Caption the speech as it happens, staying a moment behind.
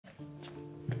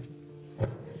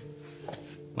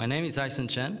My name is Eisen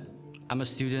Chen. I'm a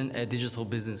student at Digital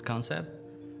Business Concept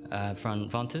from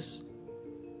Fontys,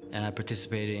 and I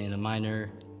participated in a minor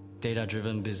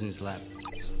data-driven business lab.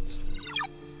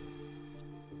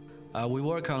 We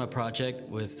work on a project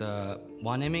with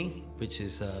Waarneming, which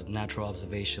is a natural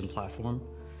observation platform,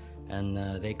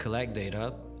 and they collect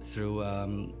data through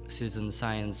citizen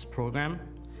science program.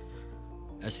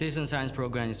 A citizen science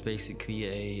program is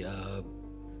basically a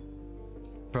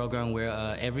program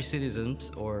where every citizen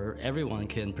or everyone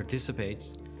can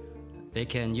participate. They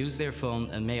can use their phone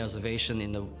and make observation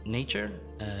in the nature,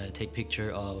 take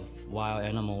picture of wild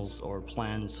animals or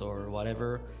plants or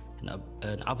whatever, and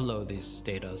upload these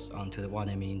data onto the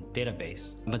Waarneming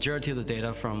database. Majority of the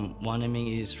data from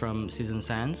Waarneming is from citizen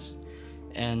science,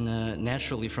 and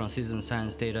naturally from citizen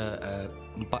science data,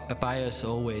 a bias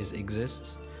always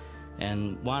exists.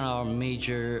 And one of our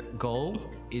major goal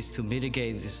is to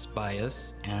mitigate this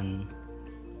bias and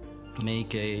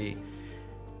make a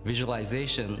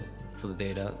visualization for the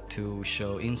data to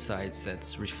show insights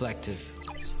that's reflective.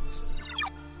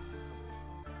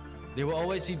 There will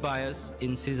always be bias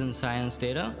in citizen science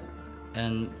data,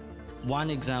 and one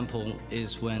example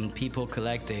is when people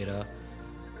collect data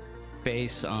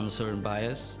based on certain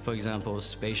bias. For example,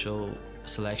 spatial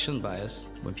selection bias,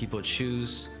 when people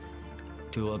choose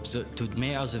to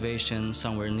make observation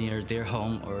somewhere near their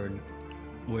home or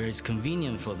where it's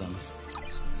convenient for them.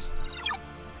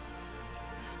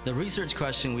 The research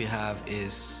question we have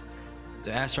is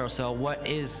to ask ourselves, what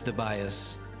is the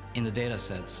bias in the data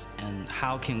sets, and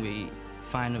how can we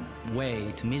find a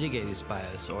way to mitigate this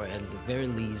bias, or at the very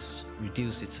least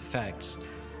reduce its effects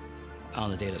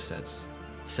on the data sets.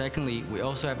 Secondly, we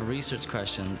also have research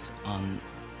questions on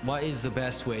what is the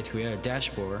best way to create a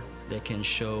dashboard that can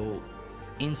show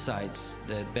insights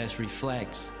that best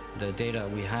reflects the data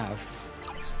we have.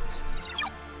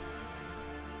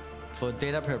 For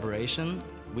data preparation,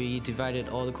 we divided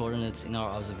all the coordinates in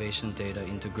our observation data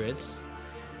into grids,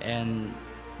 and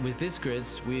with these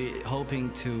grids we're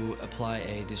hoping to apply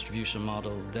a distribution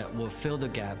model that will fill the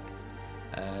gap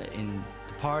in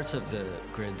the parts of the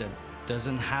grid that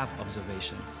doesn't have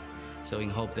observations. So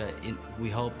we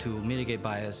hope to mitigate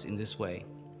bias in this way.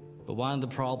 But one of the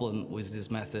problems with this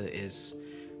method is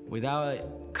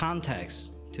without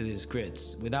context to these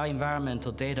grids, without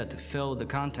environmental data to fill the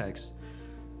context,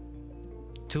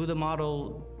 to the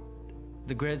model,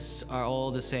 the grids are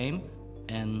all the same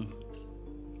and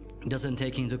doesn't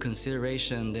take into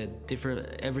consideration that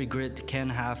every grid can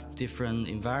have different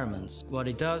environments. What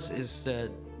it does is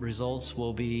that results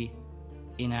will be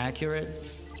inaccurate.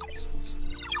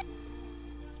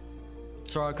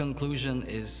 So our conclusion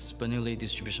is Bernoulli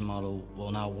distribution model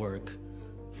will not work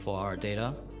for our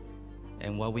data,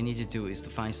 and what we need to do is to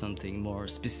find something more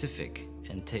specific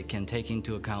and can take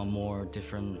into account more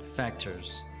different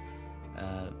factors,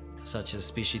 such as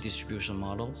species distribution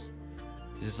models.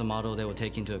 This is a model that will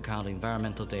take into account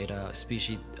environmental data,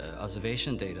 species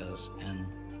observation data, and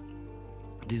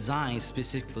designed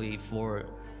specifically for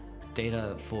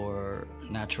data for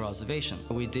natural observation.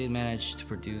 We did manage to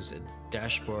produce a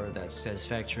dashboard that's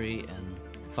satisfactory and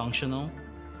functional,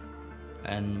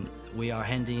 and we are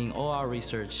handling all our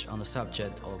research on the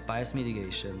subject of bias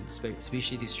mitigation,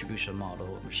 species distribution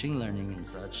model, machine learning and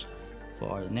such for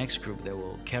our next group that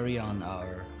will carry on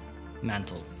our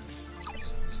mantle.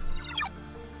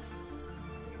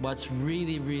 What's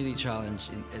really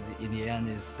challenging in the end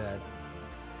is that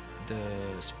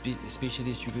the species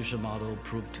distribution model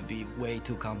proved to be way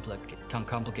too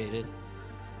complicated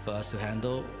for us to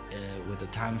handle with the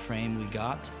time frame we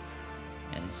got,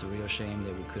 and it's a real shame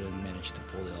that we couldn't manage to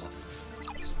pull it off.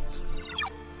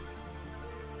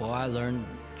 What I learned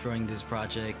during this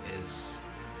project is,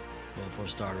 well, for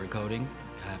starter, coding.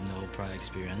 I have no prior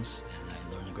experience, and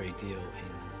I learned a great deal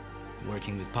in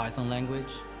working with Python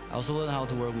language. I also learned how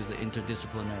to work with the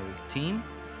interdisciplinary team,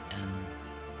 and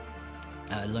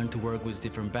I learned to work with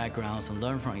different backgrounds and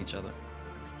learn from each other.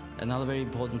 Another very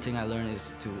important thing I learned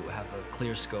is to have a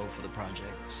clear scope for the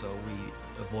project, so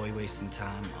we avoid wasting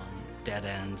time on dead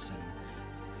ends and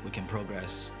we can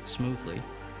progress smoothly.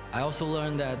 I also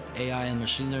learned that AI and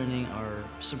machine learning are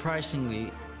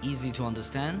surprisingly easy to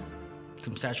understand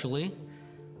conceptually.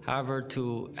 However,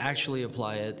 to actually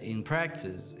apply it in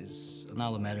practice is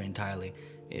another matter entirely.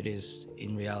 It is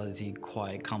in reality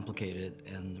quite complicated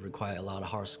and require a lot of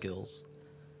hard skills.